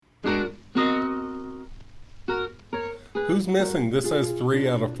Who's missing? This says 3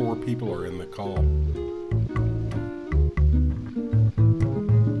 out of 4 people are in the call.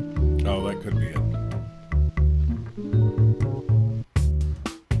 Oh, that could be it.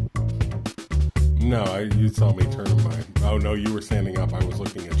 No, you saw me turn my... Oh, no, you were standing up. I was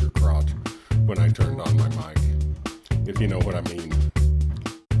looking at your crotch when I turned on my mic, if you know what I mean.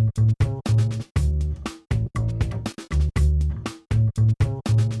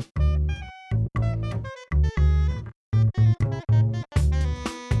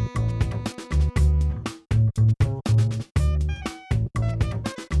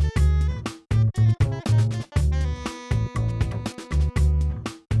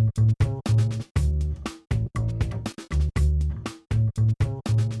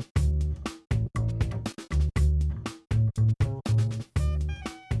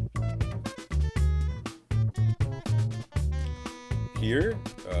 Here?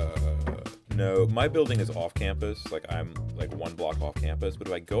 No, my building is off campus. Like, I'm like 1 block off campus. But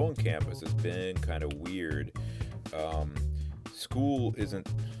if I go on campus, it's been kind of weird. School isn't...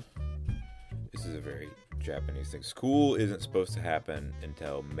 This is a very Japanese thing. School isn't supposed to happen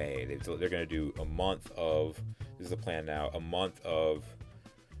until May. They're going to do a month of... This is the plan now. A month of,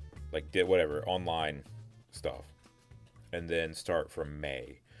 like, whatever, online stuff. And then start from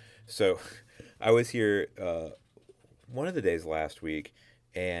May. So, I was here... one of the days last week,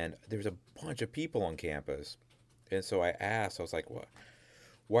 and there was a bunch of people on campus. And so I asked, I was like, "What?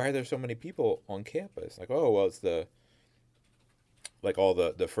 Why are there so many people on campus?" Like, "Oh, well, it's all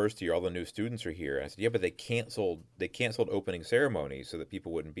the first year, all the new students are here." And I said, "Yeah, but they canceled opening ceremonies so that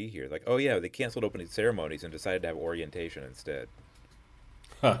people wouldn't be here." Like, "Oh yeah, they canceled opening ceremonies and decided to have orientation instead."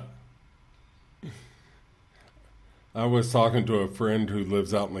 Huh. I was talking to a friend who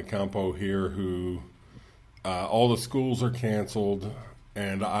lives out in the Campo here who... all the schools are canceled,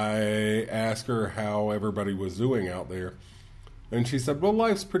 and I asked her how everybody was doing out there. And she said, well,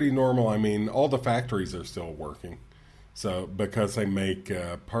 life's pretty normal. I mean, all the factories are still working. So, because they make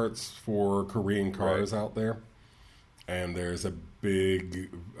parts for Korean cars out there. And there's a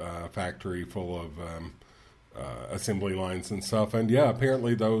big factory full of assembly lines and stuff. And yeah,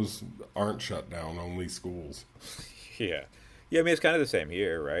 apparently those aren't shut down, only schools. Yeah. Yeah, I mean, it's kind of the same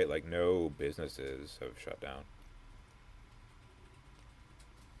here, right? Like, no businesses have shut down.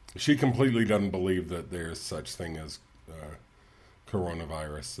 She completely doesn't believe that there's such thing as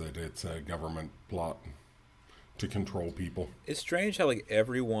coronavirus, that it's a government plot to control people. It's strange how, like,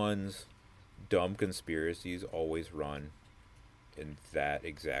 everyone's dumb conspiracies always run in that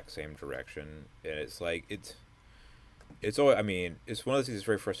exact same direction. And it's like, it's all, I mean, it's one of those things that's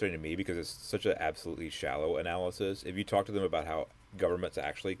very frustrating to me because it's such an absolutely shallow analysis. If you talk to them about how governments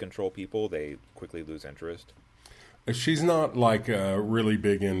actually control people, they quickly lose interest. She's not like really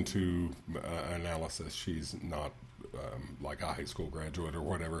big into analysis. She's not like a high school graduate or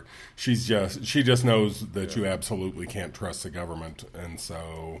whatever. She just knows that you absolutely can't trust the government. And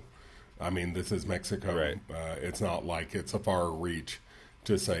so, I mean, this is Mexico. Right. It's not like it's a far reach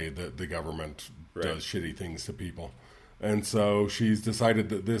to say that the government does shitty things to people. And so she's decided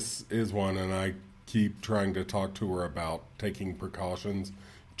that this is one, and I keep trying to talk to her about taking precautions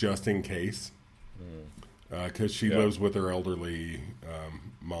just in case. Because she lives with her elderly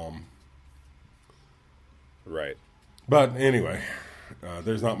mom. Right. But anyway,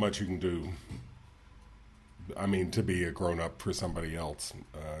 there's not much you can do. I mean, to be a grown-up for somebody else,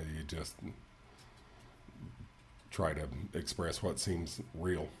 you just try to express what seems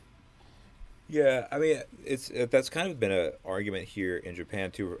real. Yeah, I mean, that's kind of been an argument here in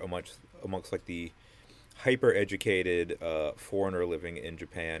Japan too, amongst like the hyper-educated foreigner living in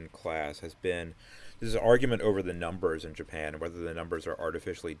Japan class has been. There's an argument over the numbers in Japan and whether the numbers are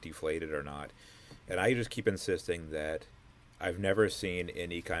artificially deflated or not. And I just keep insisting that I've never seen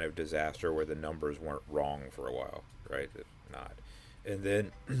any kind of disaster where the numbers weren't wrong for a while, right? Not. And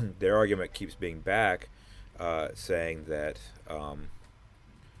then their argument keeps being back, saying that,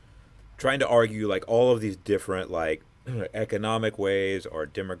 trying to argue like all of these different like economic ways or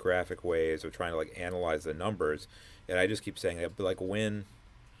demographic ways of trying to like analyze the numbers. And I just keep saying that, but when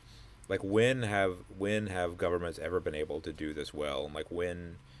have governments ever been able to do this well? And like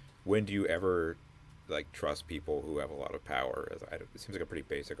when do you ever like trust people who have a lot of power? It seems like a pretty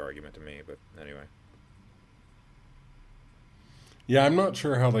basic argument to me, but anyway. Yeah, I'm not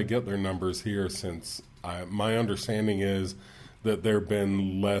sure how they get their numbers here, since my understanding is that there have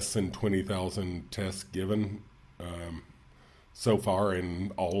been less than 20,000 tests given so far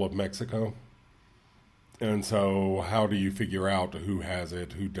in all of Mexico. And so how do you figure out who has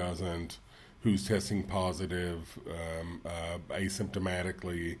it, who doesn't, who's testing positive,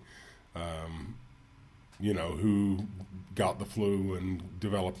 asymptomatically, who got the flu and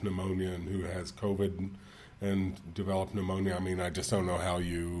developed pneumonia and who has COVID and developed pneumonia. I mean, I just don't know how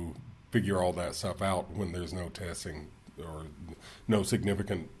you figure all that stuff out when there's no testing or no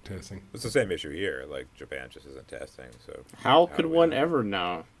significant testing. It's the same issue here. Like, Japan just isn't testing. So how could one ever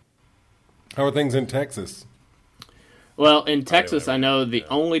know? How are things in Texas? Well, in Texas, I know the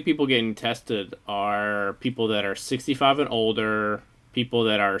only people getting tested are people that are 65 and older, people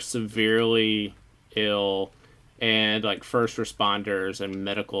that are severely ill, and like first responders and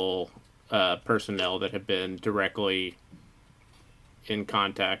medical personnel that have been directly in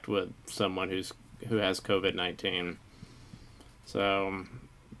contact with someone who has COVID-19. So,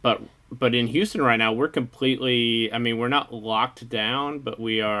 but in Houston right now, we're completely, I mean, we're not locked down, but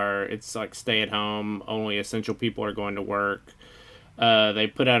it's like stay at home, only essential people are going to work.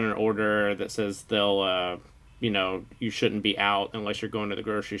 They put out an order that says they'll, you shouldn't be out unless you're going to the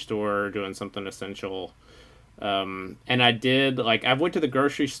grocery store or doing something essential. And I went to the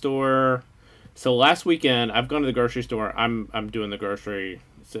grocery store. So last weekend, I've gone to the grocery store. I'm doing the groceries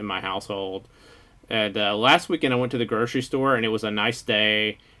in my household. And last weekend, I went to the grocery store, and it was a nice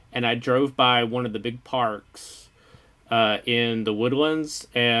day. And I drove by one of the big parks in the Woodlands.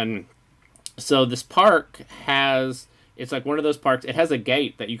 And so this park it's like one of those parks. It has a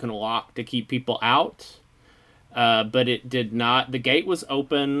gate that you can lock to keep people out. But it did not. The gate was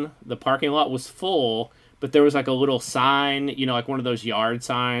open. The parking lot was full. But there was like a little sign, like one of those yard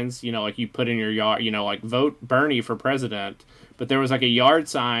signs, like you put in your yard, like vote Bernie for president. But there was like a yard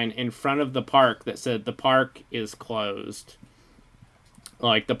sign in front of the park that said the park is closed.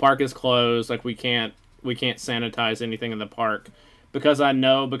 Like the park is closed. Like we can't sanitize anything in the park because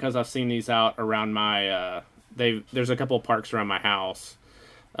I've seen these out around my. There's a couple of parks around my house,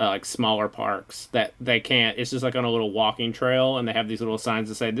 like smaller parks that they can't. It's just like on a little walking trail, and they have these little signs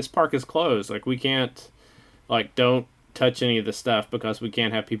that say this park is closed. Like we can't. Like, don't touch any of the stuff because we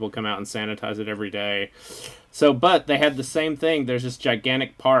can't have people come out and sanitize it every day. So, but they had the same thing. There's this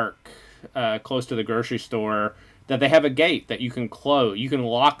gigantic park close to the grocery store that they have a gate that you can close. You can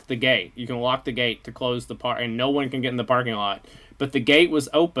lock the gate. You can lock the gate to close the park, and no one can get in the parking lot. But the gate was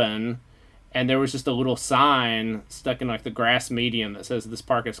open, and there was just a little sign stuck in, like, the grass median that says this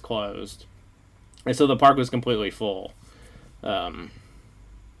park is closed. And so the park was completely full.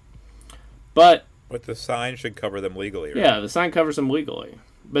 But the sign should cover them legally, right? Yeah, the sign covers them legally.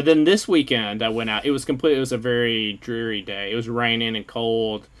 But then this weekend I went out. It was a very dreary day. It was raining and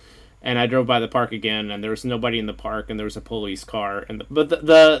cold, and I drove by the park again, and there was nobody in the park, and there was a police car. But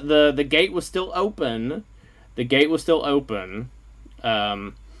the gate was still open. The gate was still open,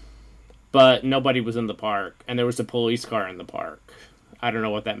 but nobody was in the park, and there was a police car in the park. I don't know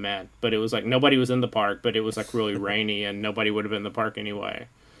what that meant, but it was like nobody was in the park, but it was like really rainy, and nobody would have been in the park anyway.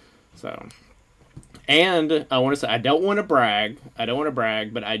 So. And I want to say, I don't want to brag,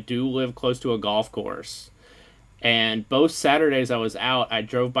 but I do live close to a golf course. And both Saturdays I was out, I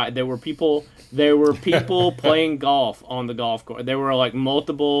drove by, there were people playing golf on the golf course. There were like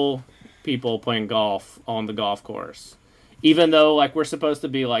multiple people playing golf on the golf course. Even though like we're supposed to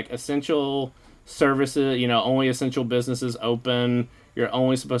be like essential services, only essential businesses open. You're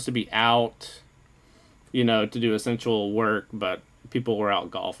only supposed to be out, to do essential work, but people were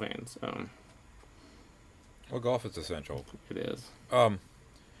out golfing, so. Well, golf is essential. It is.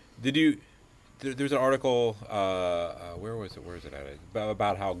 Did you? There's an article. Where was it? Where is it at?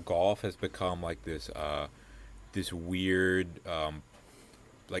 About how golf has become like this weird,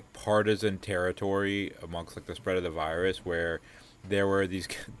 like partisan territory amongst like the spread of the virus, where there were these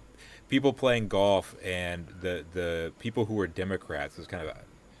people playing golf, and the people who were Democrats. This is kind of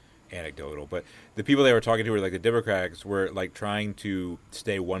anecdotal, but the people they were talking to were like the Democrats were like trying to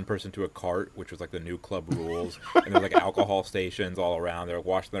stay one person to a cart, which was like the new club rules, and there's like alcohol stations all around. They were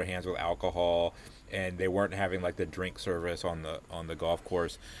washing their hands with alcohol, and they weren't having like the drink service on the golf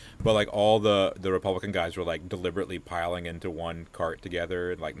course, but like all the Republican guys were like deliberately piling into one cart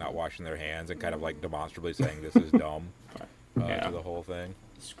together and like not washing their hands and kind of like demonstrably saying this is dumb to the whole thing.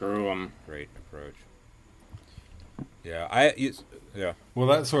 Screw them. Great approach. Yeah, yeah. Well,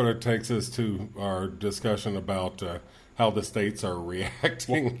 that sort of takes us to our discussion about how the states are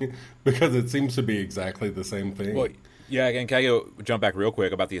reacting, because it seems to be exactly the same thing. Well, yeah, and can I jump back real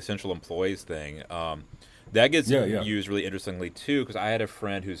quick about the essential employees thing? That gets used really interestingly, too, because I had a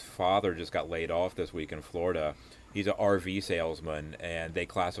friend whose father just got laid off this week in Florida. He's an RV salesman, and they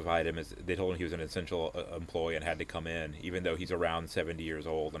classified him they told him he was an essential employee and had to come in, even though he's around 70 years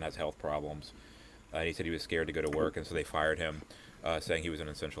old and has health problems. And he said he was scared to go to work, and so they fired him, saying he was an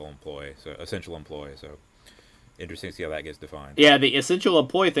essential employee. So interesting to see how that gets defined. Yeah, the essential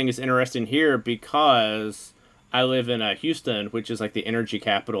employee thing is interesting here because I live in Houston, which is like the energy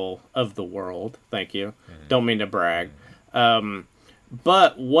capital of the world. Thank you. Don't mean to brag.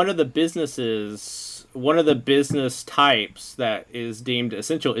 But one of the business types that is deemed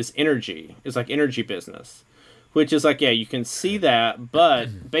essential is energy. It's like energy business, which is like, yeah, you can see that,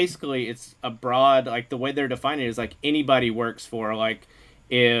 but basically it's a broad, like the way they're defining it is like anybody works for, like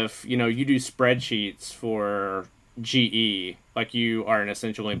if, you do spreadsheets for GE, like you are an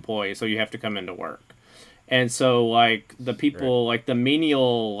essential employee, so you have to come into work. And so like the people, like the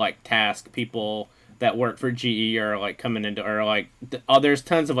menial, like task people that work for GE are like coming into, or like there's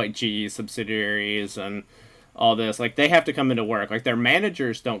tons of like GE subsidiaries and all this, like they have to come into work. Like their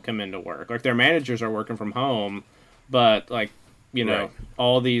managers don't come into work. Like their managers are working from home, but like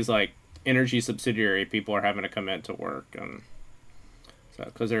all these like energy subsidiary people are having to come into work, and so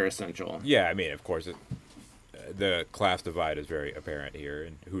because they're essential. Yeah, I mean, of course, the class divide is very apparent here,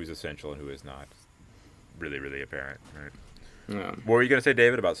 and who's essential and who is not. Really, really apparent. Right? Yeah. What were you going to say,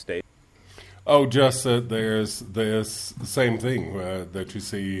 David, about state? Oh, just that there's this same thing that you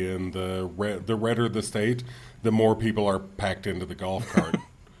see in the redder the state, the more people are packed into the golf cart,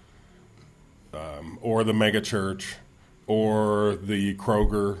 or the mega church, or the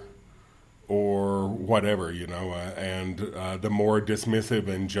Kroger, or whatever, and the more dismissive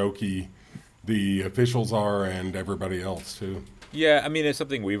and jokey the officials are, and everybody else too. Yeah, I mean, it's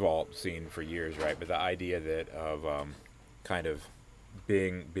something we've all seen for years, right? But the idea that of kind of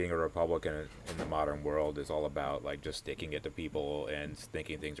being a Republican in the modern world is all about like just sticking it to people and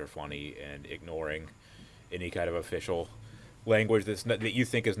thinking things are funny and ignoring any kind of official language that you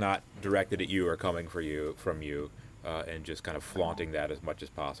think is not directed at you or coming from you, and just kind of flaunting that as much as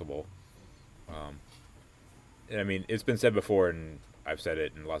possible. And I mean, it's been said before, and I've said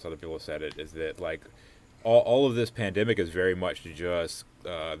it, and lots of other people have said it, is that like all of this pandemic is very much just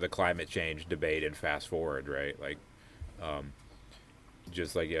the climate change debate and fast forward, right? Like,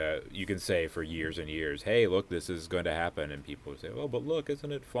 just like you can say for years and years, hey, look, this is going to happen, and people say, oh, but look,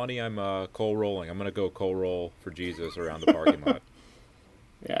 isn't it funny? I'm coal rolling. I'm going to go coal roll for Jesus around the parking lot.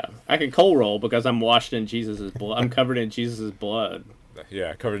 Yeah, I can coal roll because I'm washed in Jesus' blood. I'm covered in Jesus' blood.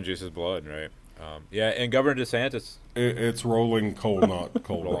 Yeah, covered in Jesus' blood, right? Yeah, and Governor DeSantis. It's rolling coal, not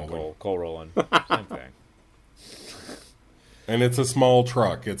coal rolling. Coal rolling. Same thing. And it's a small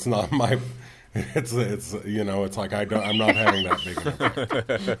truck. It's not my. It's it's like I'm not having that big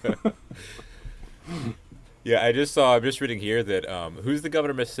of a. Yeah, I'm just reading here that who's the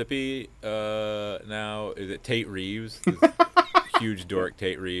governor of Mississippi now? Is it Tate Reeves? Huge dork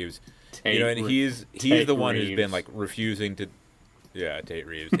Tate Reeves. And he's the one who's been like refusing to. Yeah, Tate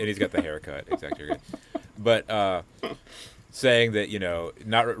Reeves, and he's got the haircut exactly right. But saying that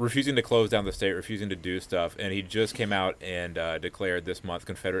not refusing to close down the state, refusing to do stuff, and he just came out and declared this month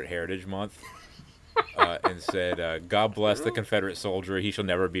Confederate Heritage Month, and said, "God bless the Confederate soldier; he shall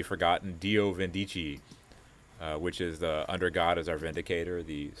never be forgotten." Dio Vindici, which is under God is our vindicator,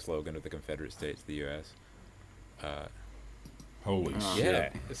 the slogan of the Confederate States of the U.S. Holy shit! Yeah,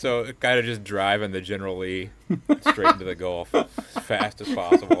 so kind of just driving the General Lee straight into the Gulf as fast as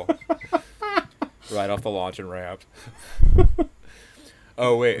possible. Right off the launching ramp.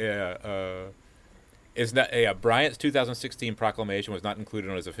 Oh wait, yeah. It's not. Yeah, Bryant's 2016 proclamation was not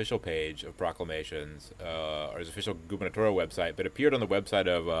included on his official page of proclamations or his official gubernatorial website, but appeared on the website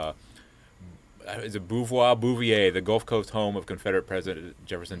of is it Bouvier, the Gulf Coast home of Confederate President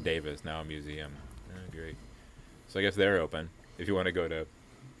Jefferson Davis, now a museum. Oh, great. So I guess they're open if you want to go to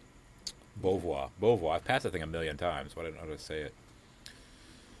Beauvoir. I've passed that thing a million times, but I don't know how to say it.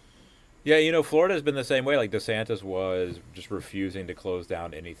 Yeah, Florida's been the same way. Like DeSantis was just refusing to close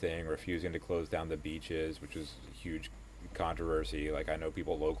down anything, refusing to close down the beaches, which was a huge controversy. Like I know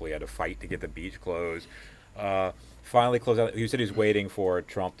people locally had to fight to get the beach closed. Finally closed down. He said he's waiting for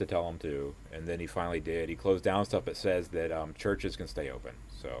Trump to tell him to, and then he finally did. He closed down stuff that says that churches can stay open.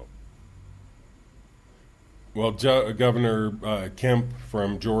 So. Well, Governor Kemp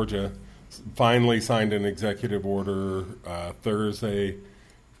from Georgia finally signed an executive order Thursday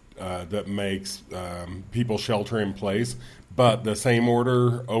that makes people shelter in place, but the same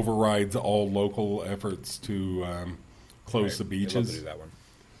order overrides all local efforts to close the beaches. I'd love to do that one.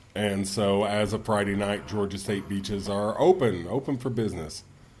 And so as of Friday night, Georgia State beaches are open for business.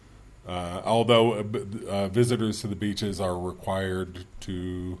 Although visitors to the beaches are required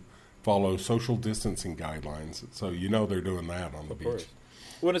to follow social distancing guidelines. So they're doing that on the beach. Course.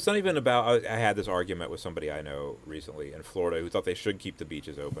 Well, it's not even about. I had this argument with somebody I know recently in Florida who thought they should keep the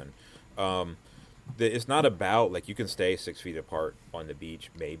beaches open. it's not about like you can stay 6 feet apart on the beach,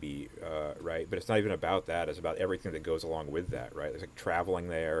 maybe, right? But it's not even about that. It's about everything that goes along with that, right? It's like traveling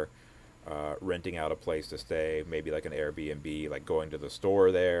there, renting out a place to stay, maybe like an Airbnb, like going to the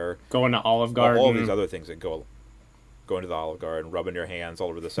store there, Going to Olive Garden, all these other things that going to the Olive Garden, rubbing your hands all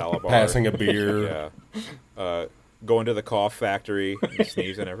over the salad bar, passing a beer, going to the cough factory, and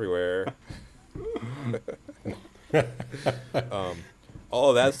sneezing everywhere. All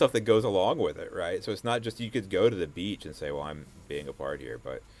of that stuff that goes along with it, right? So it's not just you could go to the beach and say, "Well, I'm being a part here,"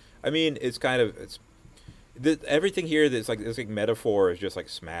 but I mean, it's kind of everything here that's like this like metaphor is just like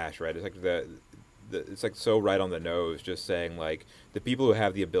smash, right? It's like it's like so right on the nose, just saying like the people who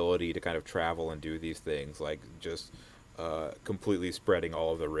have the ability to kind of travel and do these things, like just completely spreading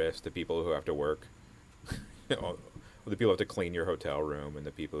all of the risk to people who have to work, the people who have to clean your hotel room, and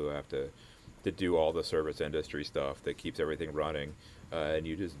the people who have to do all the service industry stuff that keeps everything running, and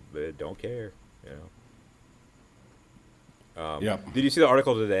you just don't care, you know. Did you see the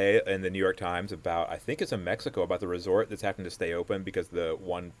article today in the New York Times about, I think it's in Mexico, about the resort that's having to stay open because the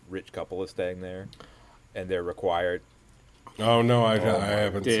one rich couple is staying there, and they're required. Oh no, I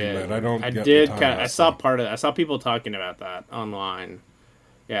haven't seen that. I saw part of it. I saw people talking about that online.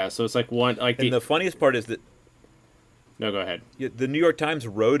 Yeah, so it's like one like. And the funniest part is that. No, go ahead. Yeah, the New York Times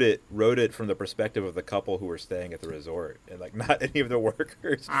wrote it from the perspective of the couple who were staying at the resort, and like not any of the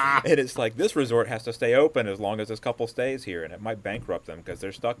workers. And it's like this resort has to stay open as long as this couple stays here, and it might bankrupt them because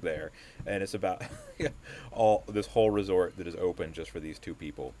they're stuck there. And it's about this whole resort that is open just for these two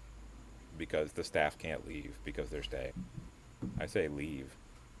people because the staff can't leave because they're staying. I say leave.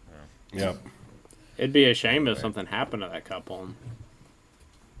 Yeah. It'd be a shame if something happened to that couple.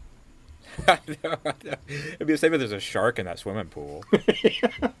 I know. It'd be the same if there's a shark in that swimming pool.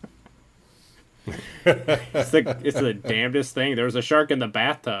 It's the damnedest thing. There was a shark in the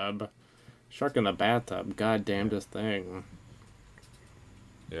bathtub. God damnedest thing.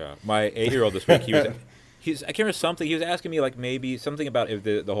 Yeah. My 8-year-old this week, I can't remember something. He was asking me like maybe something about if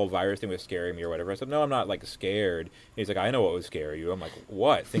the whole virus thing was scaring me or whatever. I said, no, I'm not like scared. And he's like, I know what would scare you. I'm like,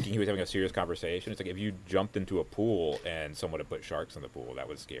 what? Thinking he was having a serious conversation. It's like if you jumped into a pool and someone had put sharks in the pool, that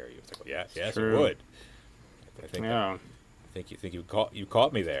would scare you. It's like, well, yes, it would. I think you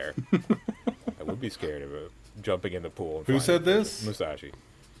caught me there. I would be scared of jumping in the pool. And who said this? Musashi.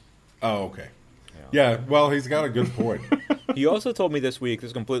 Oh, okay. Yeah. Well, he's got a good point. He also told me this week. This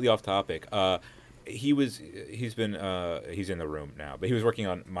is completely off topic. He's in the room now, but he was working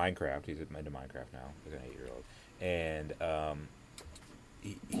on Minecraft. He's into Minecraft now. He's an 8-year-old, and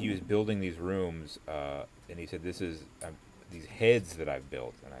he was building these rooms. And he said, "This is these heads that I've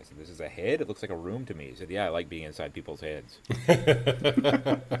built." And I said, "This is a head? It looks like a room to me." He said, "Yeah, I like being inside people's heads."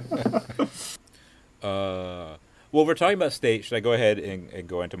 Well, we're talking about state. Should I go ahead and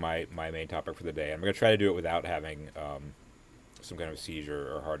go into my main topic for the day? I'm going to try to do it without having some kind of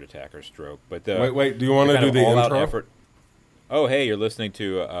seizure or heart attack or stroke. But wait. Do you want to do the intro? Effort. Oh, hey, you're listening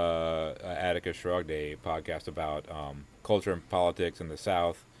to Atticus Shrugged, a podcast about culture and politics in the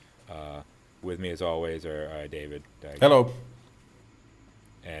South. With me, as always, are David. Hello.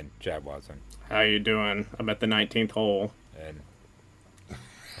 And Chad Watson. How you doing? I'm at the 19th hole. And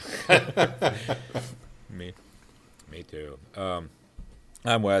me too.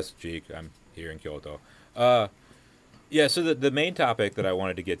 I'm Wes Cheek. I'm here in Kyoto. Yeah, so the main topic that I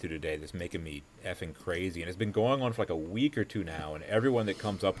wanted to get to today that's making me effing crazy, and it's been going on for like a week or two now, and everyone that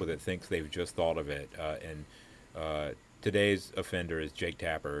comes up with it thinks they've just thought of it. And today's offender is Jake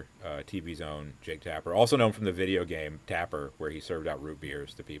Tapper, TV's own Jake Tapper, also known from the video game Tapper, where he served out root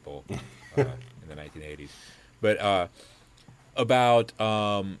beers to people in the 1980s. But about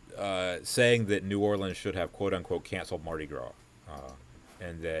saying that New Orleans should have quote-unquote canceled Mardi Gras.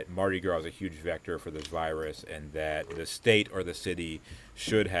 And that Mardi Gras is a huge vector for this virus, and that the state or the city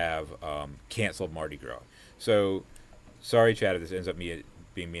should have canceled Mardi Gras. So, sorry, Chad, if this ends up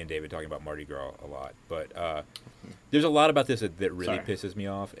being me and David talking about Mardi Gras a lot, but there's a lot about this that really pisses me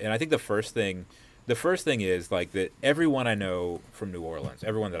off. And I think the first thing is like that everyone I know from New Orleans,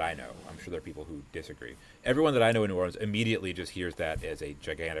 everyone that I know, I'm sure there are people who disagree. Everyone that I know in New Orleans immediately just hears that as a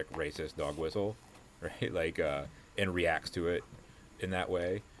gigantic racist dog whistle, right? Like, and reacts to it in that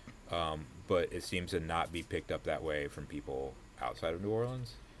way, but it seems to not be picked up that way from people outside of New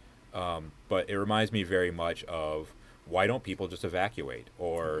Orleans. But it reminds me very much of why don't people just evacuate,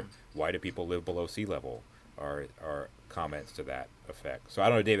 or why do people live below sea level, or comments to that effect. So I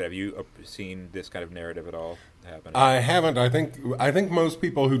don't know, David, have you seen this kind of narrative at all happen? I haven't. I think most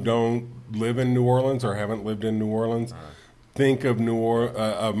people who don't live in New Orleans or haven't lived in New Orleans think of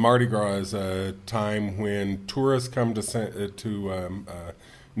Mardi Gras as a time when tourists come to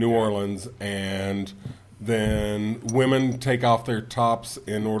New Orleans, and then women take off their tops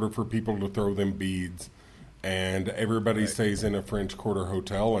in order for people to throw them beads. And everybody stays in a French Quarter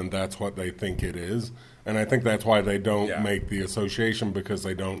hotel, and that's what they think it is. And I think that's why they don't make the association, because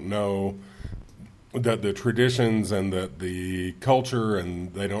they don't know that the traditions and the culture,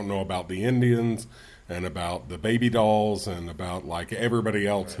 and they don't know about the Indians and about the baby dolls and about like everybody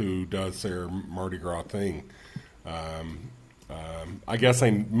else who does their Mardi Gras thing. I guess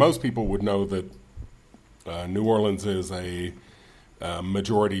most people would know that New Orleans is a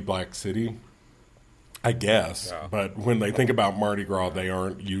majority black city, I guess. But when they think about Mardi Gras, they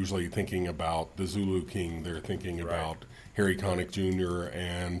aren't usually thinking about the Zulu King. They're thinking about Harry Connick Jr.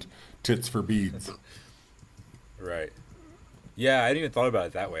 and Tits for Beads. Right. Yeah, I hadn't even thought about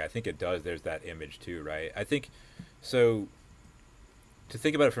it that way. I think it does. There's that image too, right? I think so. To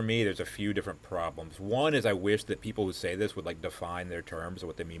think about it, for me, there's a few different problems. One is I wish that people who say this would like define their terms of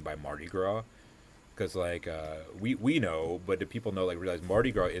what they mean by Mardi Gras, because like we know, but do people know, like, realize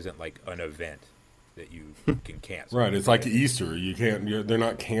Mardi Gras isn't like an event that you can cancel. Right. It's like Easter. You can't. They're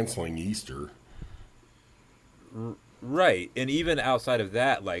not canceling Easter. Right, and even outside of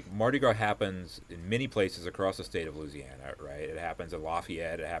that, like Mardi Gras happens in many places across the state of Louisiana, right? It happens in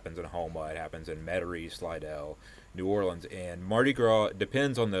Lafayette, it happens in Houma, it happens in Metairie, Slidell, New Orleans, and Mardi Gras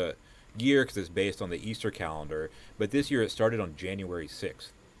depends on the year because it's based on the Easter calendar, but this year it started on January 6th,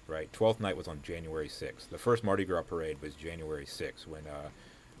 right? 12th night was on January 6th. The first Mardi Gras parade was January 6th when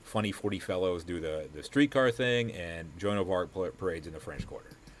Funny 40 Fellows do the streetcar thing and Joan of Arc parades in the French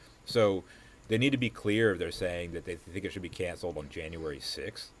Quarter. So they need to be clear if they're saying that they think it should be canceled on January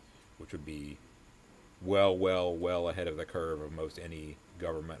 6th, which would be well ahead of the curve of most any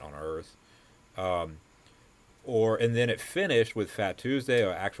government on earth. And then it finished with Fat Tuesday,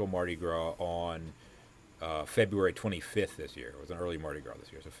 or actual Mardi Gras, on February 25th this year. It was an early Mardi Gras this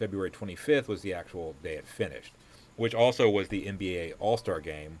year. So February 25th was the actual day it finished, which also was the NBA All-Star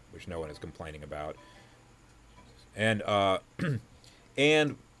Game, which no one is complaining about. And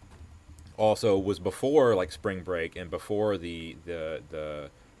and also was before like spring break and before the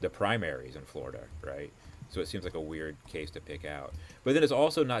primaries in Florida, right? So it seems like a weird case to pick out. But then it's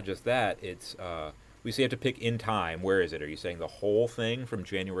also not just that. It's we say you have to pick in time. Where is it? Are you saying the whole thing from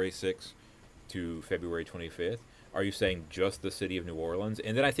January 6th to February 25th? Are you saying just the city of New Orleans?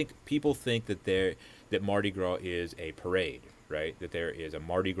 And then I think people think that Mardi Gras is a parade, right? That there is a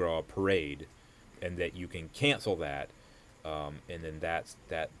Mardi Gras parade, and that you can cancel that. And then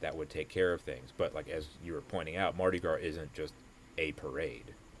that would take care of things. But like as you were pointing out, Mardi Gras isn't just a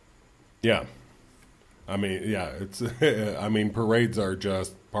parade. Yeah, I mean, it's. I mean, parades are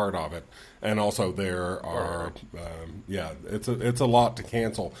just part of it, and also there are. It's a lot to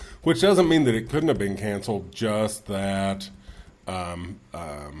cancel, which doesn't mean that it couldn't have been canceled. Just that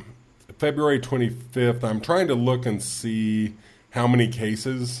February 25th. I'm trying to look and see how many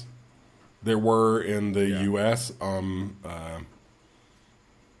cases there were in the U.S.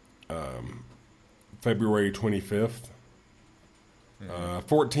 February 25th.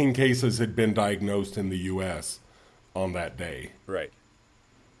 14 cases had been diagnosed in the U.S. on that day. Right.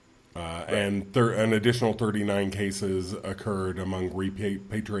 And an additional 39 cases occurred among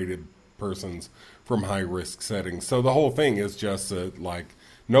repatriated persons from high-risk settings. So the whole thing is just that, like,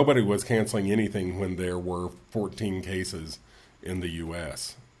 nobody was canceling anything when there were 14 cases in the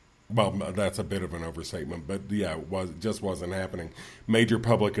U.S. Well, that's a bit of an overstatement, but yeah, it just wasn't happening. Major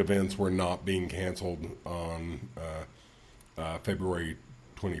public events were not being canceled on February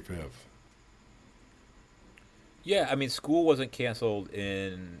 25th. Yeah, I mean, school wasn't canceled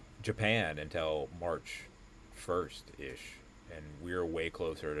in Japan until March 1st-ish, and we're way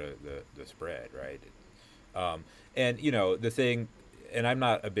closer to the spread, right? And, you know, the thing, and I'm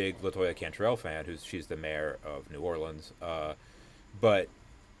not a big LaToya Cantrell fan, she's the mayor of New Orleans, but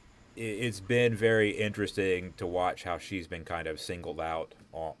it's been very interesting to watch how she's been kind of singled out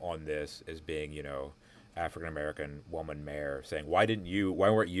on this as being, you know, African-American woman mayor, saying, why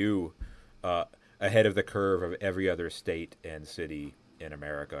weren't you ahead of the curve of every other state and city in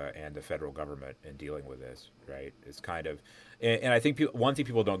America and the federal government in dealing with this, right? It's kind of, and I think one thing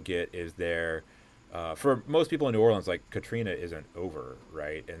people don't get is for most people in New Orleans, like, Katrina isn't over,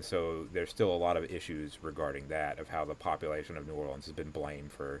 right? And so there's still a lot of issues regarding that, of how the population of New Orleans has been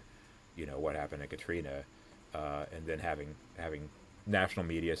blamed for, you know, what happened to Katrina, and then having national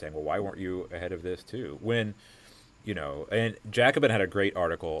media saying, well, why weren't you ahead of this too? When, you know, and Jacobin had a great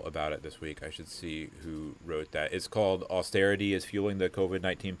article about it this week. I should see who wrote that. It's called "Austerity is Fueling the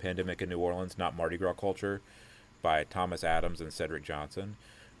COVID-19 Pandemic in New Orleans, Not Mardi Gras Culture," by Thomas Adams and Cedric Johnson,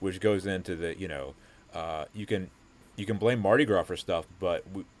 which goes into the, you know, you can you can blame Mardi Gras for stuff, but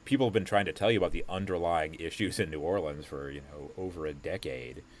people have been trying to tell you about the underlying issues in New Orleans for over a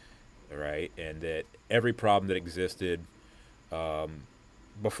decade, right? And that every problem that existed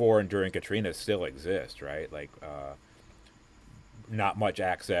before and during Katrina still exists, right? Like not much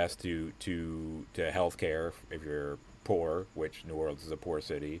access to health care if you're poor, which New Orleans is a poor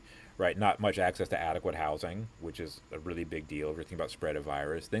city, right? Not much access to adequate housing, which is a really big deal if you're thinking about spread of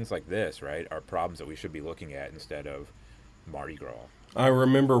virus. Things like this, right, are problems that we should be looking at instead of Mardi Gras. I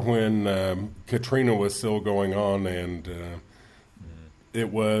remember when Katrina was still going on, and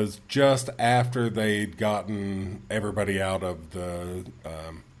it was just after they'd gotten everybody out of the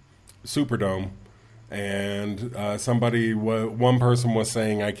Superdome, and one person was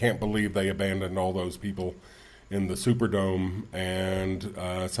saying, "I can't believe they abandoned all those people in the Superdome," and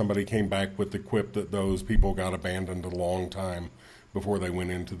somebody came back with the quip that those people got abandoned a long time before they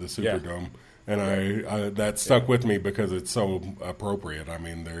went into the Superdome. Yeah. And I that stuck with me because it's so appropriate. I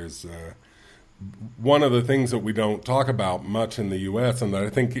mean, there's one of the things that we don't talk about much in the U.S., and that I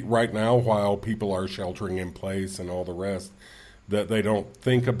think right now, while people are sheltering in place and all the rest, that they don't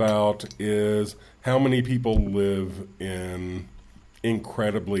think about is how many people live in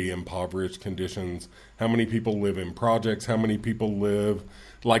incredibly impoverished conditions, how many people live in projects, how many people live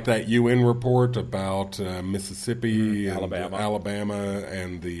like that UN report about Mississippi and Alabama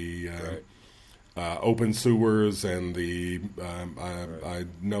and the open sewers and the I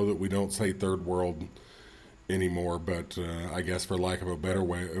know that we don't say third world anymore, but I guess for lack of a better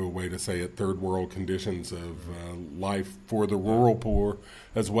way to say it, third world conditions of life for the rural poor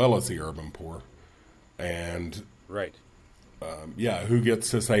as well as the urban poor. And right. Who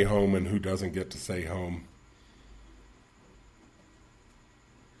gets to stay home and who doesn't get to stay home?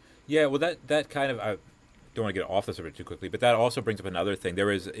 Yeah, well, that kind of, I don't want to get off the subject too quickly, but that also brings up another thing. There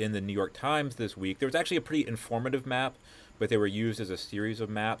was, in the New York Times this week, there was actually a pretty informative map, but they were used as a series of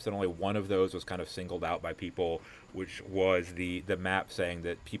maps, and only one of those was kind of singled out by people, which was the map saying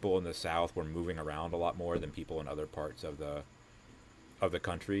that people in the South were moving around a lot more than people in other parts of the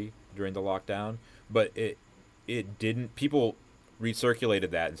country during the lockdown. But it didn't. People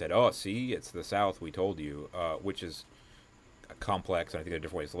recirculated that and said, "Oh, see, it's the South. We told you," which is complex, and I think there are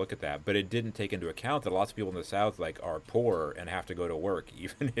different ways to look at that. But it didn't take into account that lots of people in the South are poor and have to go to work,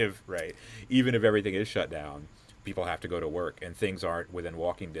 even if everything is shut down. People have to go to work, and things aren't within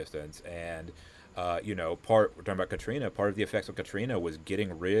walking distance. And we're talking about Katrina. Part of the effects of Katrina was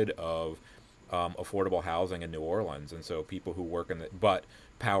getting rid of affordable housing in New Orleans, and so people who work but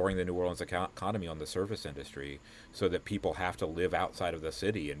powering the New Orleans economy on the service industry, so that people have to live outside of the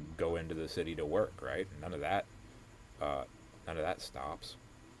city and go into the city to work. Right? None of that stops.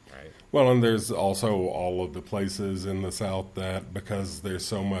 Right. Well, and there's also all of the places in the South that, because there's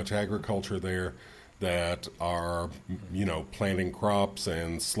so much agriculture there, that are, planting crops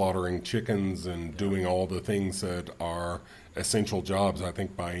and slaughtering chickens and doing all the things that are essential jobs, I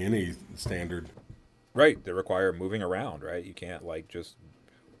think, by any standard. Right. They require moving around, right? You can't, just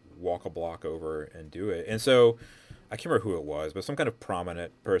walk a block over and do it. And so, I can't remember who it was, but some kind of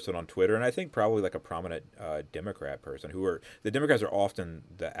prominent person on Twitter, and I think probably a prominent Democrat person, the Democrats are often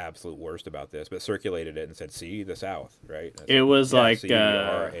the absolute worst about this, but circulated it and said, "See, the South," right? It was I think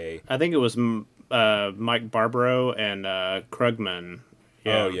it was Mike Barbaro and Krugman.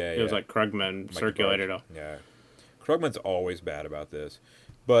 Yeah, it was Krugman Mike circulated it. Yeah, Krugman's always bad about this,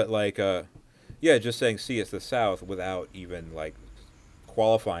 but just saying, "See, it's the South," without even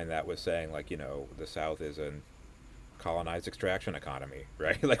qualifying that with saying the South is an colonized extraction economy,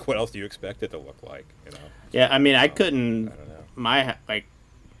 right? What else do you expect it to look like? Yeah, I mean, I couldn't. I don't know.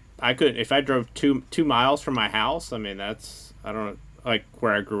 I couldn't if I drove 2 miles from my house. I mean, that's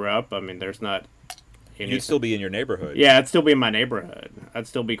where I grew up. I mean, there's not. You'd still be in your neighborhood. Yeah, I'd still be in my neighborhood. I'd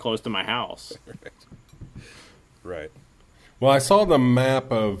still be close to my house. Right. Well, I saw the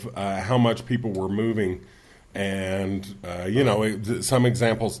map of how much people were moving. And, some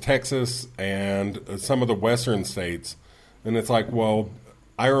examples, Texas and some of the western states. And it's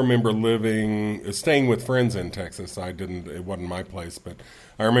I remember staying with friends in Texas. It wasn't my place, but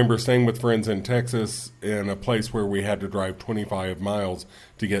I remember staying with friends in Texas in a place where we had to drive 25 miles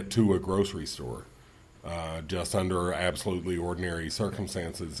to get to a grocery store, just under absolutely ordinary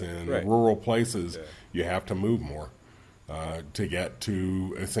circumstances. In rural places, you have to move more to get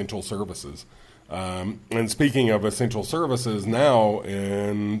to essential services. And speaking of essential services, now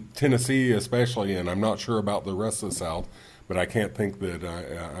in Tennessee especially, and I'm not sure about the rest of the South, but I can't think that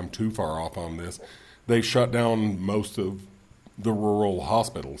I'm too far off on this, they shut down most of the rural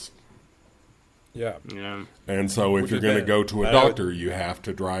hospitals. Yeah. And so if you're going to go to a doctor, you have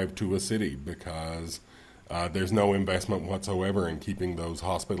to drive to a city because there's no investment whatsoever in keeping those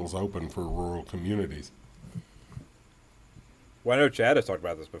hospitals open for rural communities. Well, I know Chad has talked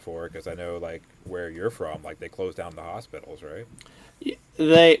about this before because I know like where you're from, like they closed down the hospitals, right?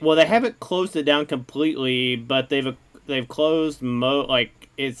 They haven't closed it down completely, but they've closed like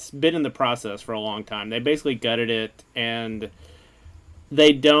it's been in the process for a long time. They basically gutted it, and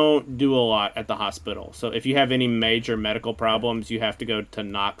they don't do a lot at the hospital. So if you have any major medical problems, you have to go to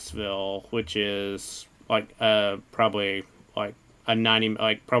Knoxville, which is like probably like a 90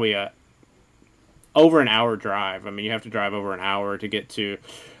 like probably a over an hour drive. I mean, you have to drive over an hour to get to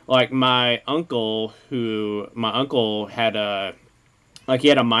like my uncle had he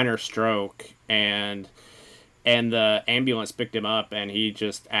had a minor stroke, and the ambulance picked him up, and he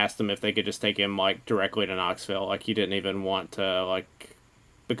just asked them if they could just take him like directly to Knoxville. Like he didn't even want to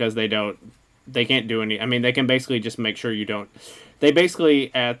because they can't do any. I mean, they can basically just make sure you don't. They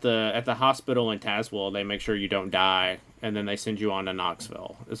basically at the hospital in Tazewell, they make sure you don't die, and then they send you on to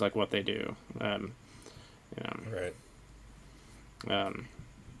Knoxville. Is like what they do. Right. Um,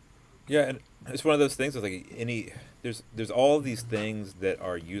 Yeah, and it's one of those things. With like there's all of these things that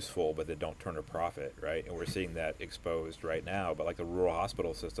are useful but that don't turn a profit, right? And we're seeing that exposed right now. But like the rural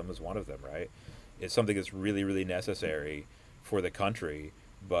hospital system is one of them, right? It's something that's really, really necessary for the country,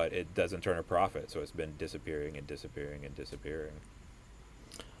 but it doesn't turn a profit, so it's been disappearing and disappearing and disappearing.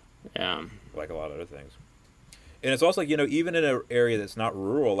 Yeah. Like a lot of other things. And it's also like, even in an area that's not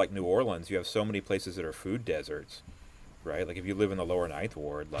rural, like New Orleans, you have so many places that are food deserts, right? Like if you live in the lower Ninth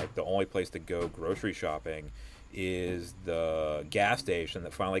Ward, like the only place to go grocery shopping is the gas station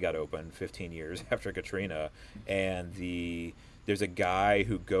that finally got opened 15 years after Katrina, and there's a guy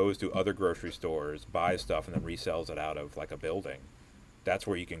who goes to other grocery stores, buys stuff, and then resells it out of like a building. That's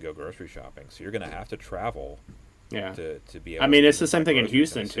where you can go grocery shopping. So you're going to have to travel. Yeah. To be able. I mean, to it's the same thing in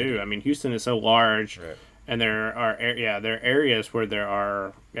Houston too. I mean, Houston is so large, right. And there are areas where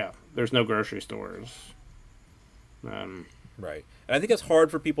there's no grocery stores. Right. And I think it's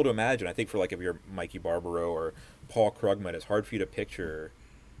hard for people to imagine. I think for like if you're Mikey Barbaro or Paul Krugman, it's hard for you to picture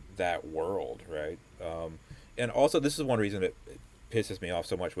that world, right? And also, this is one reason it pisses me off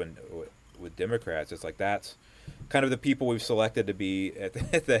so much with Democrats. It's like that's kind of the people we've selected to be at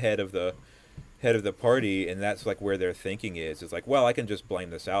the head of the party, and that's like where their thinking is. It's like, well, I can just blame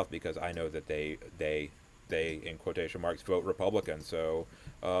the South because I know that they in quotation marks vote Republican, so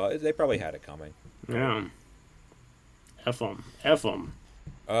they probably had it coming. Yeah. F them.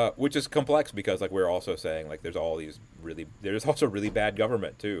 Which is complex because like we're also saying like there's also really bad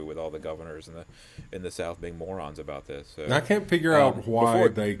government too, with all the governors in the South being morons about this. So, I can't figure out why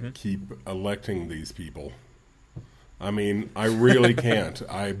they keep electing these people. I mean, I really can't.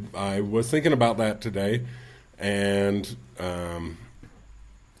 I was thinking about that today, and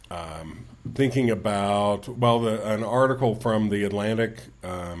thinking about an article from the Atlantic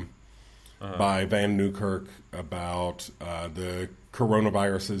by Van Newkirk about the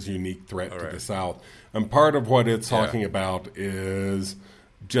coronavirus's unique threat to the South. And part of what it's talking about is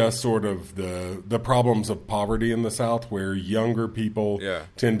just sort of the problems of poverty in the South, where younger people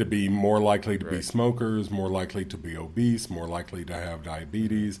tend to be more likely to be smokers, more likely to be obese, more likely to have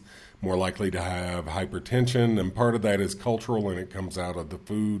diabetes, more likely to have hypertension. And part of that is cultural, and it comes out of the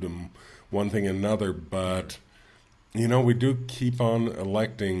food and one thing and another. But, we do keep on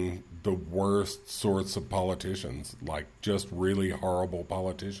electing the worst sorts of politicians, like just really horrible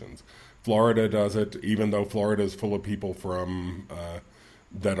politicians. Florida does it, even though Florida is full of people from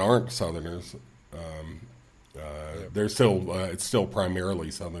that aren't Southerners. They're still it's still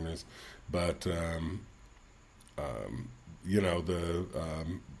primarily Southerners, but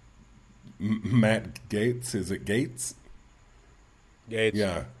Matt Gaetz, is it Gates? Gates,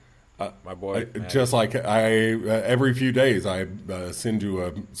 yeah. My boy. Just like every few days, I send you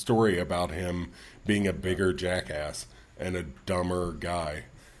a story about him being a bigger jackass and a dumber guy.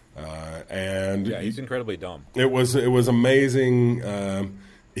 And he's incredibly dumb. It was amazing.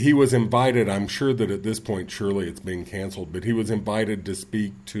 He was invited. I'm sure that at this point, surely it's being canceled, but he was invited to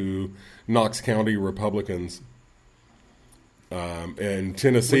speak to Knox County Republicans in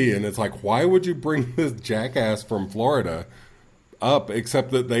Tennessee, and it's like, why would you bring this jackass from Florida up,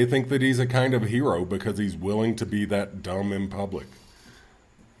 except that they think that he's a kind of hero because he's willing to be that dumb in public?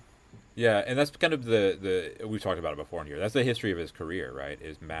 Yeah, and that's kind of the we've talked about it before in here. That's the history of his career, right?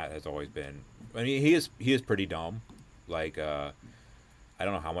 Is Matt has always been. I mean, he is pretty dumb. Like, I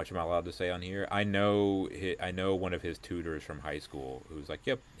don't know how much I'm allowed to say on here. I know one of his tutors from high school who's like,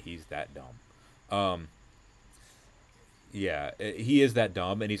 "Yep, he's that dumb." Yeah, he is that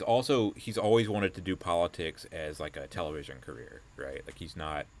dumb, and he's always wanted to do politics as like a television career, right? Like he's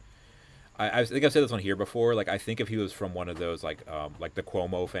not. I think I've said this on here before. Like, I think if he was from one of those, like the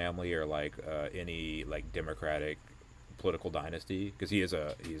Cuomo family or like any like Democratic political dynasty, because he's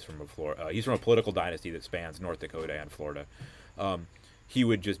from a he's from a political dynasty that spans North Dakota and Florida. He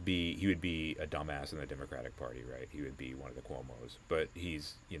would be a dumbass in the Democratic Party, right? He would be one of the Cuomos, but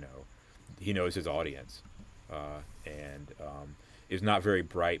he's, he knows his audience, and is not very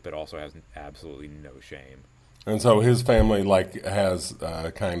bright, but also has absolutely no shame. And so his family like has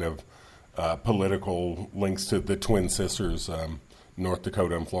kind of political links to the twin sisters, North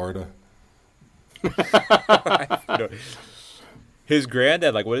Dakota and Florida. His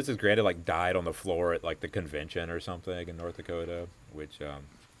granddad, like, what is his granddad, like, died on the floor at like the convention or something in North Dakota, which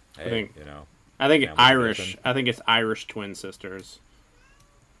hey, I think Irish. Tradition. I think it's Irish twin sisters.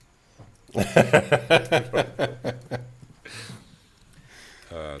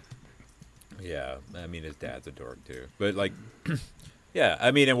 Yeah, I mean, his dad's a dork too, but like, yeah,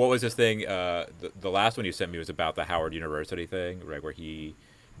 I mean, and what was this thing? The last one you sent me was about the Howard University thing, right? Where he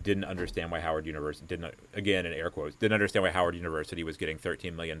didn't understand why Howard University didn't, again in air quotes, didn't understand why Howard University was getting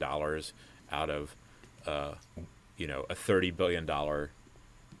 $13 million out of, a $30 billion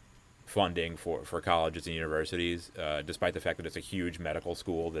funding for colleges and universities, despite the fact that it's a huge medical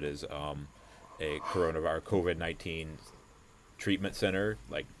school that is a coronavirus COVID-19 treatment center,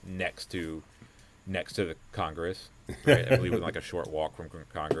 like next to the Congress, right? I believe it's like a short walk from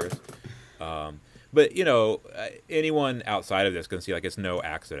Congress. But anyone outside of this can see like it's no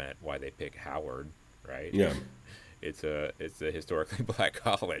accident why they pick Howard, right? Yeah, it's a historically black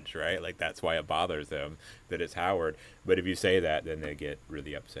college, right? Like that's why it bothers them that it's Howard. But if you say that, then they get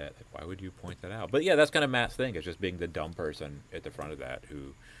really upset. Like, why would you point that out? But yeah, that's kind of Matt's thing. It's just being the dumb person at the front of that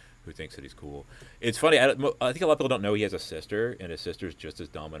who thinks that he's cool. It's funny. I think a lot of people don't know he has a sister, and his sister's just as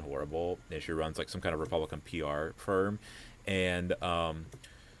dumb and horrible. And she runs like some kind of Republican PR firm, and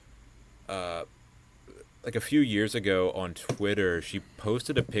like a few years ago on Twitter, she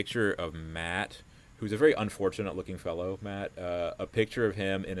posted a picture of Matt, who's a very unfortunate-looking fellow, Matt, a picture of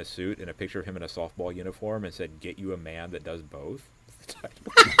him in a suit and a picture of him in a softball uniform, and said, "Get you a man that does both."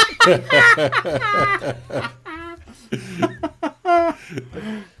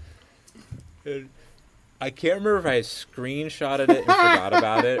 And I can't remember if I screenshotted it and forgot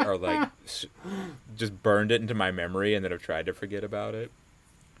about it, or like just burned it into my memory and then have tried to forget about it.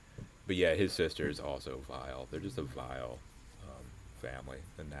 But yeah, his sister is also vile. They're just a vile family,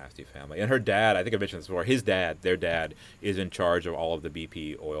 a nasty family. And her dad, I think I mentioned this before, their dad, is in charge of all of the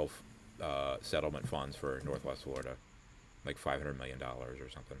BP oil settlement funds for Northwest Florida. Like $500 million or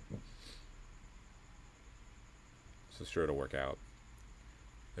something. So sure it'll work out.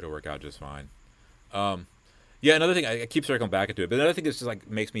 It'll work out just fine. Yeah, another thing, I keep circling back into it, but another thing that's just like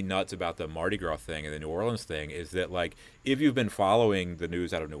makes me nuts about the Mardi Gras thing and the New Orleans thing is that like if you've been following the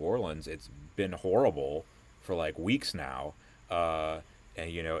news out of New Orleans, it's been horrible for like weeks now. And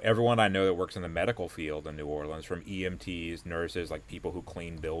everyone I know that works in the medical field in New Orleans, from EMTs, nurses, like people who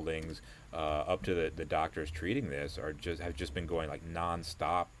clean buildings, up to the doctors treating this, have just been going like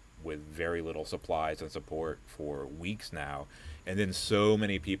nonstop with very little supplies and support for weeks now. And then so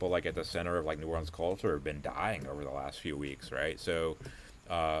many people like at the center of like New Orleans culture have been dying over the last few weeks, right? So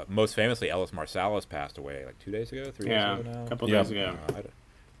most famously, Ellis Marsalis passed away like 2 days ago, 3 days ago now? A couple days ago.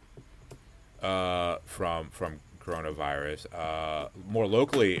 From coronavirus. More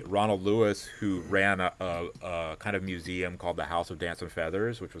locally, Ronald Lewis, who ran a kind of museum called the House of Dance and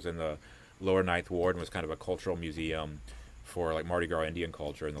Feathers, which was in the Lower Ninth Ward and was kind of a cultural museum for like Mardi Gras Indian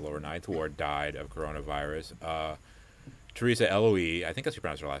culture in the Lower Ninth Ward, died of coronavirus. Teresa Eloy, I think that's how you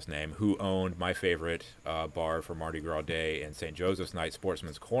pronounce her last name, who owned my favorite bar for Mardi Gras Day and St. Joseph's Night,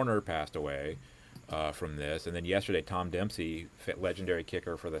 Sportsman's Corner, passed away from this. And then yesterday, Tom Dempsey, legendary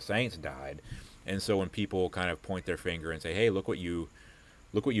kicker for the Saints, died. And so when people kind of point their finger and say, "Hey, look what you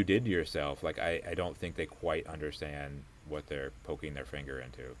did to yourself," like I don't think they quite understand what they're poking their finger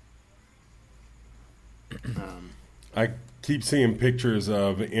into. I keep seeing pictures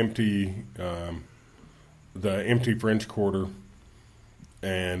of the empty French Quarter,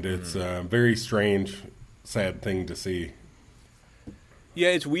 and it's a very strange, sad thing to see. Yeah,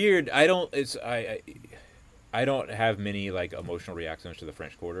 it's weird. I don't have many like emotional reactions to the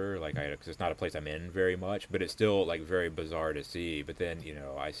French Quarter, like because it's not a place I'm in very much, but it's still like very bizarre to see. But then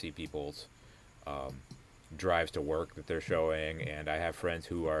I see people's drives to work that they're showing, and I have friends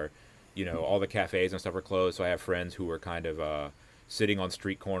who are, all the cafes and stuff are closed, so I have friends who are kind of sitting on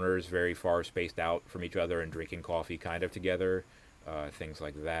street corners very far spaced out from each other and drinking coffee kind of together, things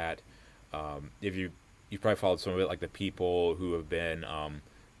like that. If you've probably followed some of it, like the people who have been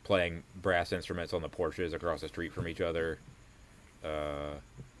playing brass instruments on the porches across the street from each other,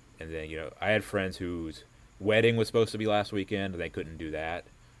 And then I had friends whose wedding was supposed to be last weekend, and they couldn't do that.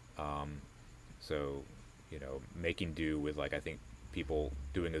 So making do with I think people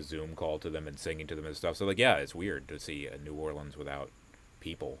doing a Zoom call to them and singing to them and stuff. So yeah, it's weird to see New Orleans without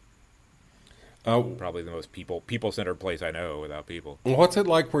people. Probably the most people-centered place I know without people. What's it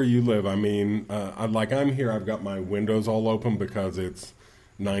like where you live? I mean, I'm here. I've got my windows all open because it's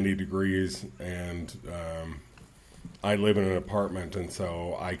 90 degrees, and I live in an apartment, and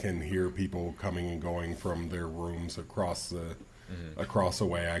so I can hear people coming and going from their rooms across the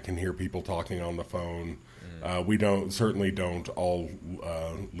way. I can hear people talking on the phone. We certainly don't all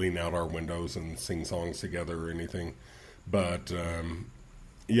lean out our windows and sing songs together or anything, but.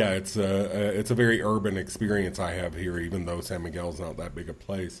 Yeah, it's a very urban experience I have here, even though San Miguel's not that big a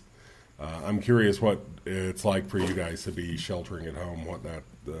place. I'm curious what it's like for you guys to be sheltering at home.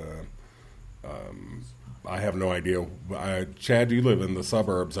 I have no idea. Chad, you live in the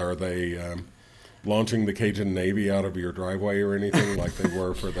suburbs. Are they launching the Cajun Navy out of your driveway or anything like they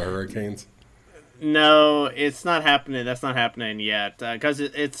were for the hurricanes? No, it's not happening. That's not happening yet because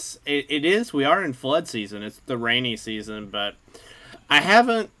it is. We are in flood season. It's the rainy season, but. I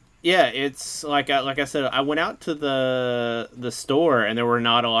haven't. Yeah, it's like I said. I went out to the store and there were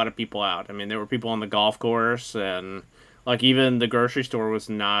not a lot of people out. I mean, there were people on the golf course and even the grocery store was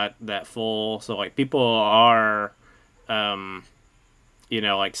not that full. So people are, staying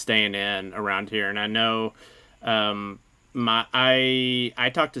in around here. And I know, I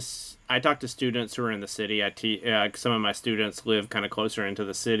talked to students who are in the city. Some of my students live kind of closer into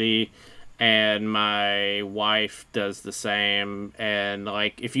the city. And my wife does the same. And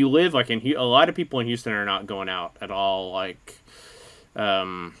if you live in a lot of people in Houston are not going out at all.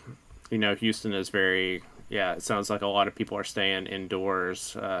 Houston is very it sounds like a lot of people are staying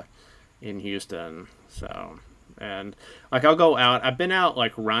indoors in Houston. So and I'll go out. I've been out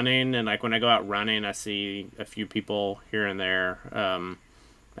running, and when I go out running, I see a few people here and there. And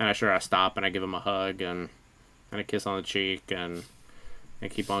I stop and I give them a hug and a kiss on the cheek and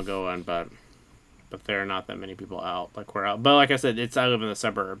keep on going, but there are not that many people out. We're out, but I said, I live in the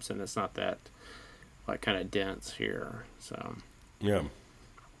suburbs, and it's not that kind of dense here. So yeah,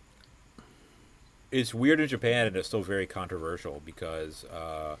 it's weird in Japan, and it's still very controversial because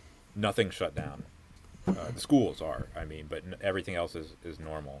nothing's shut down. The schools are, but everything else is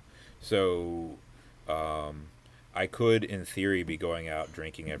normal. So I could, in theory, be going out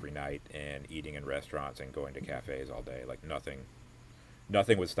drinking every night and eating in restaurants and going to cafes all day.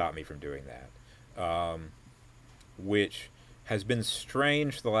 Nothing would stop me from doing that, which has been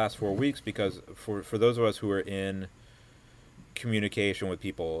strange the last 4 weeks because for those of us who are in communication with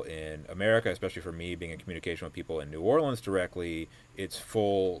people in America, especially for me being in communication with people in New Orleans directly, it's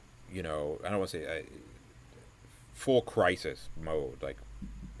full, I don't want to say full crisis mode.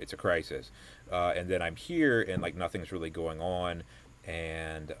 It's a crisis. And then I'm here and nothing's really going on.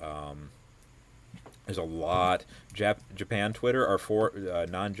 And there's a lot. Japan Twitter,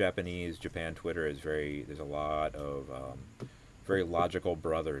 non-Japanese Japan Twitter is there's a lot of very logical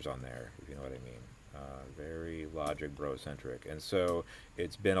brothers on there, if you know what I mean. Very logic bro-centric. And so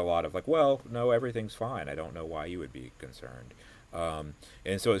it's been a lot of well, no, everything's fine. I don't know why you would be concerned.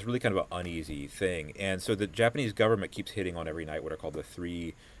 And so it's really kind of an uneasy thing. And so the Japanese government keeps hitting on every night what are called the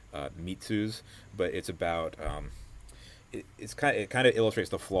three mitsus, but it's about... it kind of illustrates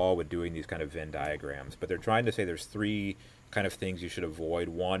the flaw with doing these kind of Venn diagrams, but they're trying to say there's three kind of things you should avoid.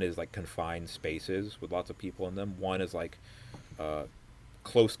 One is confined spaces with lots of people in them. One is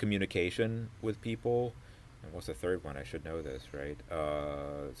close communication with people. And what's the third one? I should know this, right?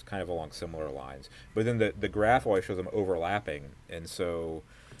 It's kind of along similar lines. But then the graph always shows them overlapping, and so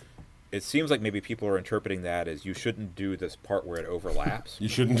it seems like maybe people are interpreting that as you shouldn't do this part where it overlaps. You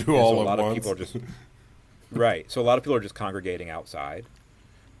shouldn't do all at once. A lot of people are just right. So a lot of people are just congregating outside.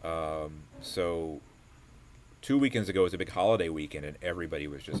 So 2 weekends ago was a big holiday weekend, and everybody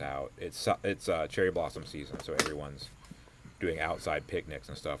was just out. It's cherry blossom season, so everyone's doing outside picnics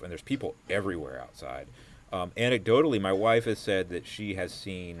and stuff, and there's people everywhere outside. Anecdotally, my wife has said that she has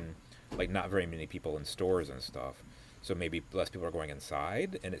seen not very many people in stores and stuff, so maybe less people are going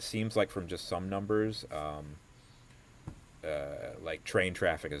inside. And it seems like from just some numbers, train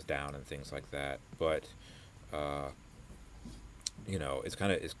traffic is down and things like that. But it's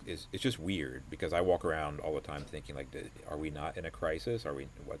kind of it's just weird because I walk around all the time thinking are we not in a crisis? Are we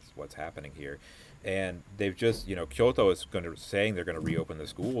what's happening here? And they've just Kyoto is saying they're going to reopen the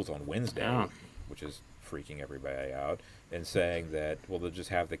schools on Wednesday, which is freaking everybody out, and saying that they'll just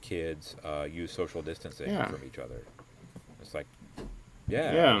have the kids use social distancing from each other. It's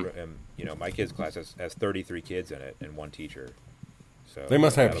my kids' class has 33 kids in it and one teacher. So They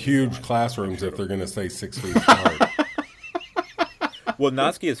must have that'll be huge fun. classrooms Sure if they're going to stay 6 feet apart. Well,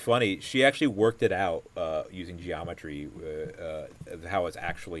 Natsuki is funny. She actually worked it out using geometry, of how it's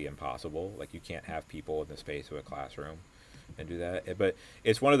actually impossible. Like, you can't have people in the space of a classroom and do that. But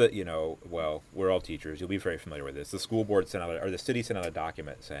it's one of the, well, we're all teachers. You'll be very familiar with this. The school board sent out, or the city sent out a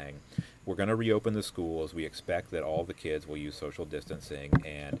document saying, we're going to reopen the schools. We expect that all the kids will use social distancing.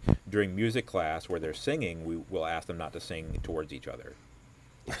 And during music class where they're singing, we will ask them not to sing towards each other.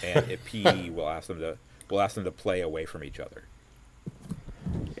 And at PE, we'll ask them to play away from each other.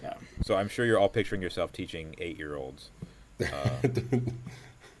 Yeah. So I'm sure you're all picturing yourself teaching 8-year-olds. Yeah,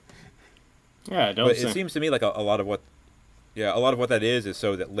 don't But sing. it seems to me like a lot of what that is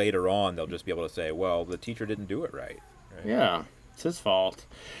so that later on they'll just be able to say, well, the teacher didn't do it right. Yeah, it's his fault.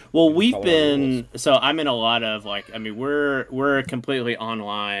 Well, we've follow been so I'm in a lot of we're completely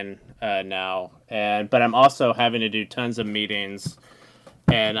online now, but I'm also having to do tons of meetings,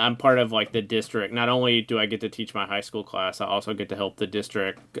 and I'm part of the district. Not only do I get to teach my high school class, I also get to help the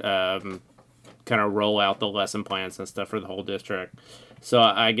district kind of roll out the lesson plans and stuff for the whole district. So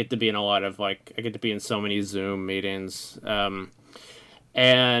I get to be in a lot of I get to be in so many Zoom meetings.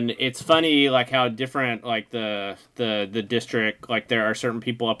 And it's funny how different the district, there are certain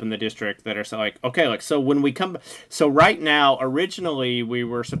people up in the district that are so when we come, so right now originally we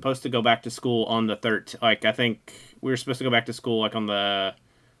were supposed to go back to school on the 13th. I think we were supposed to go back to school on the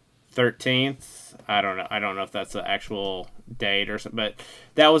 13th. I don't know if that's the actual date or something, but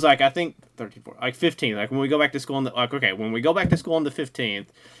that was I think 13th, 15th. When we go back to school on the when we go back to school on the 15th,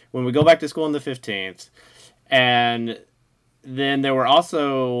 and then there were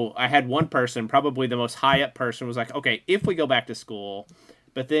also, I had one person, probably the most high up person, was okay, if we go back to school,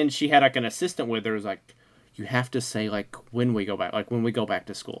 but then she had an assistant with her who was you have to say when we go back, when we go back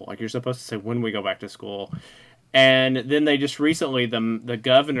to school, you're supposed to say when we go back to school. And then they just recently, the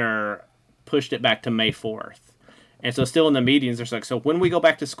governor pushed it back to May 4th. And so still in the meetings, there's so when we go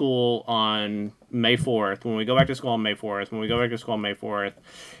back to school on May 4th, when we go back to school on May 4th, when we go back to school on May 4th.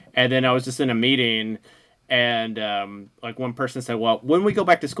 And then I was just in a meeting, and one person said, well, when we go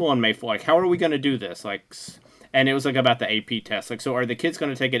back to school on May 4th, how are we going to do this? And it was about the AP test. So are the kids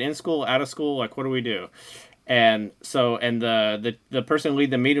going to take it in school, out of school? What do we do? And so, and the person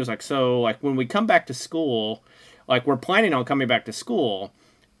leading the meeting was when we come back to school, we're planning on coming back to school.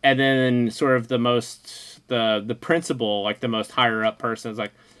 And then sort of the principal, the most higher up person is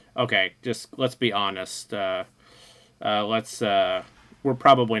okay, just let's be honest. We're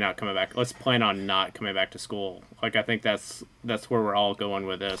probably not coming back. Let's plan on not coming back to school. I think that's where we're all going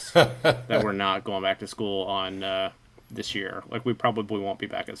with this. That we're not going back to school on this year. We probably won't be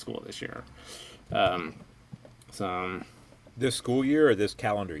back at school this year. This school year or this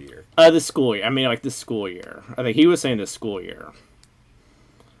calendar year? This school year. I mean, this school year. I think he was saying this school year.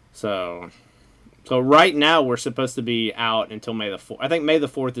 So right now we're supposed to be out until May the 4th. I think May the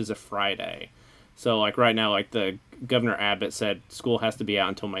 4th is a Friday. So right now, the Governor Abbott said school has to be out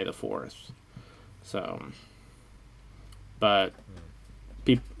until May the 4th. So, but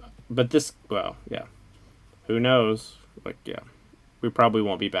this, well, yeah, who knows? We probably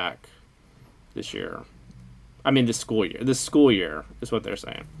won't be back this year. I mean, this school year. This school year is what they're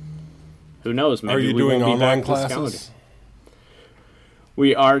saying. Who knows? Maybe Are you we doing won't be online back this calendar. classes?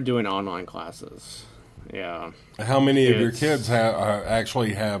 We are doing online classes. Yeah. How many of your kids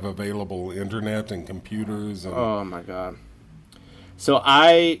actually have available internet and computers? And... Oh my god. So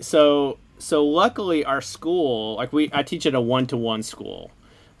luckily our school, I teach at a 1-to-1 school.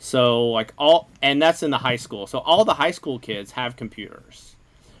 So and that's in the high school. So all the high school kids have computers.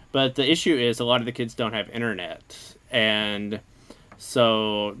 But the issue is a lot of the kids don't have internet. And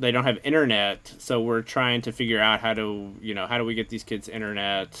so they don't have internet, so we're trying to figure out how do we get these kids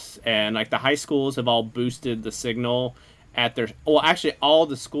internet. And the high schools have all boosted the signal at their, well, actually all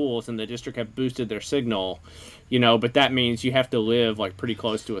the schools in the district have boosted their signal, but that means you have to live pretty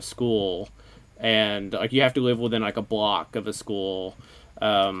close to a school, and you have to live within a block of a school,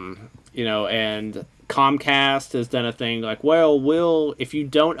 and Comcast has done a thing well, if you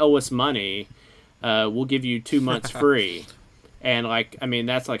don't owe us money, we'll give you 2 months free. And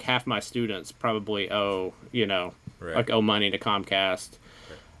that's half my students probably owe, Right. owe money to Comcast.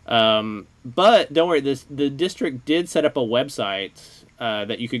 But don't worry, the district did set up a website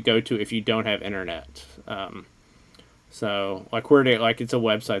that you could go to if you don't have internet. So it's a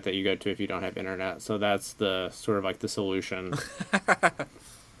website that you go to if you don't have internet. So that's the sort of the solution.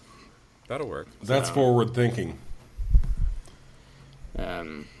 That'll work. That's forward thinking.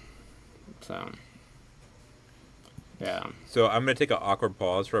 Yeah. So I'm going to take an awkward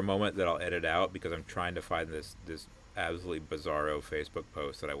pause for a moment that I'll edit out because I'm trying to find this absolutely bizarro Facebook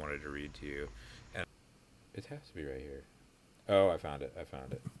post that I wanted to read to you. And it has to be right here. Oh, I found it.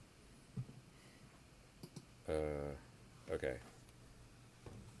 Okay.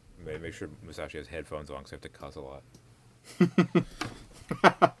 Make sure Musashi has headphones on because I have to cuss a lot.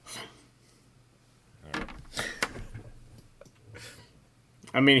 All right.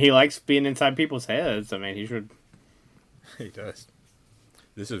 I mean, he likes being inside people's heads. I mean, he should. He does.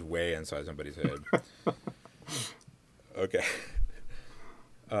 This is way inside somebody's head. Okay.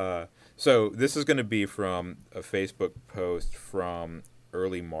 So this is going to be from a Facebook post from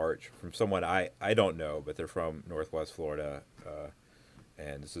early March from someone I don't know, but they're from Northwest Florida.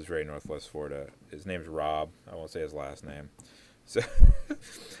 And this is very Northwest Florida. His name's Rob. I won't say his last name. So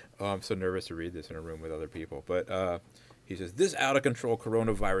I'm so nervous to read this in a room with other people. But he says, this out-of-control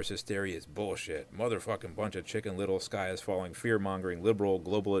coronavirus hysteria is bullshit. Motherfucking bunch of Chicken Little, sky is falling, fear-mongering, liberal,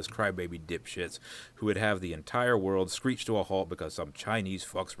 globalist, crybaby dipshits who would have the entire world screech to a halt because some Chinese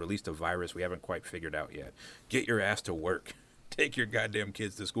fucks released a virus we haven't quite figured out yet. Get your ass to work. Take your goddamn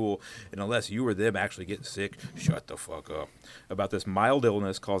kids to school, and unless you or them actually get sick, shut the fuck up about this mild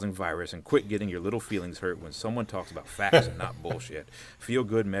illness causing virus, and quit getting your little feelings hurt when someone talks about facts and not bullshit.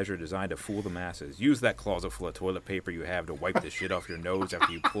 Feel-good measure designed to fool the masses. Use that closet full of toilet paper you have to wipe the shit off your nose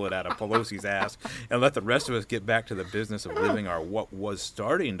after you pull it out of Pelosi's ass, and let the rest of us get back to the business of living our what was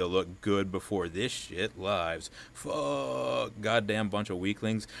starting to look good before this shit lives. Fuck, goddamn bunch of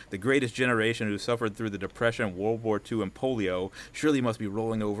weaklings. The greatest generation who suffered through the Depression, World War II, and polio surely must be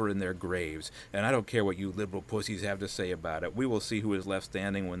rolling over in their graves, and I don't care what you liberal pussies have to say about it. We will see who is left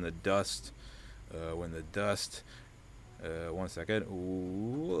standing when the dust, when the dust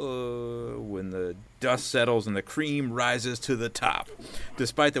settles and the cream rises to the top.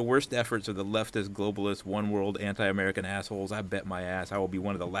 Despite the worst efforts of the leftist, globalist, one-world, anti-American assholes, I bet my ass I will be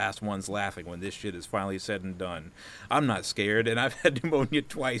one of the last ones laughing when this shit is finally said and done. I'm not scared, and I've had pneumonia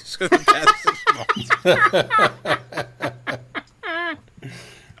twice for the past 6 months.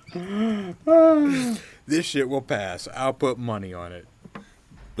 This shit will pass. I'll put money on it.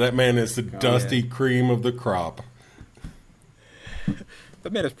 That man is the dusty cream of the crop.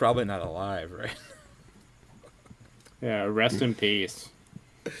 That man is probably not alive, right? Yeah, rest in peace.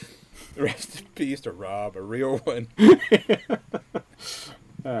 Rest in peace to Rob, a real one.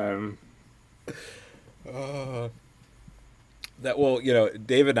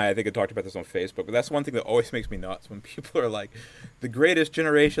 David and I think, had talked about this on Facebook, but that's one thing that always makes me nuts when people are like, the greatest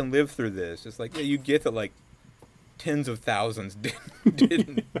generation lived through this. It's like, yeah, you get that, like, tens of thousands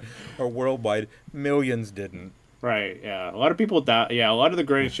didn't, or worldwide, millions didn't. Right, yeah. A lot of people died. Yeah, a lot of the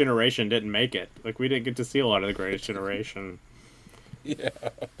greatest generation didn't make it. Like, we didn't get to see a lot of the greatest generation. Yeah.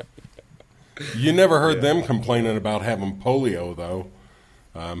 You never heard them complaining about having polio, though.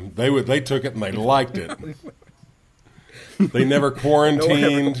 They took it and they liked it. They never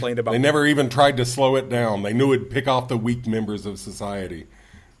quarantined. They never even tried to slow it down. They knew it'd pick off the weak members of society.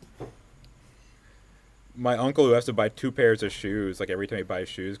 My uncle, who has to buy 2 pairs of shoes, like every time he buys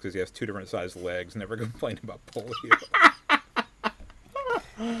shoes because he has 2 different sized legs, never complained about polio.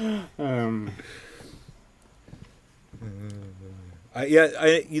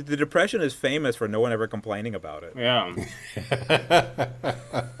 The Depression is famous for no one ever complaining about it. Yeah.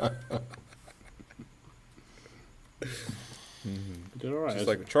 Did all right. Just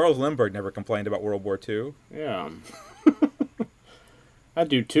like Charles Lindbergh never complained about World War II. Yeah. I'd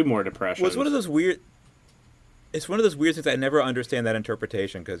do 2 more depressions. Well, it's one of those weird things. I never understand that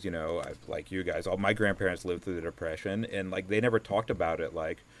interpretation because, like you guys, all my grandparents lived through the Depression, and like they never talked about it.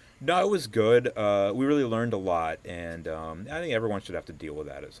 Like, no, it was good. We really learned a lot, and I think everyone should have to deal with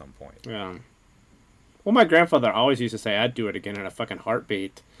that at some point. Yeah. Well, my grandfather always used to say, "I'd do it again in a fucking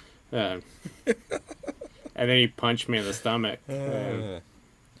heartbeat," and then he punched me in the stomach.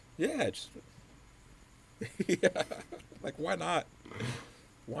 Yeah. Like, why not?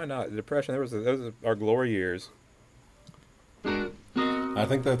 Why not? The Depression, those were our glory years. I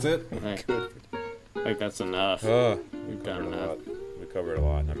think that's it. I think that's enough. We've done enough. We covered a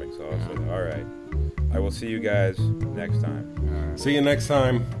lot, and I'm exhausted. Yeah. All right. I will see you guys next time. Right. See you next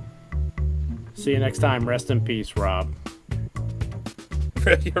time. See you next time. Rest in peace, Rob.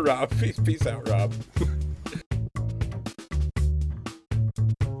 Rob. Peace out, Rob.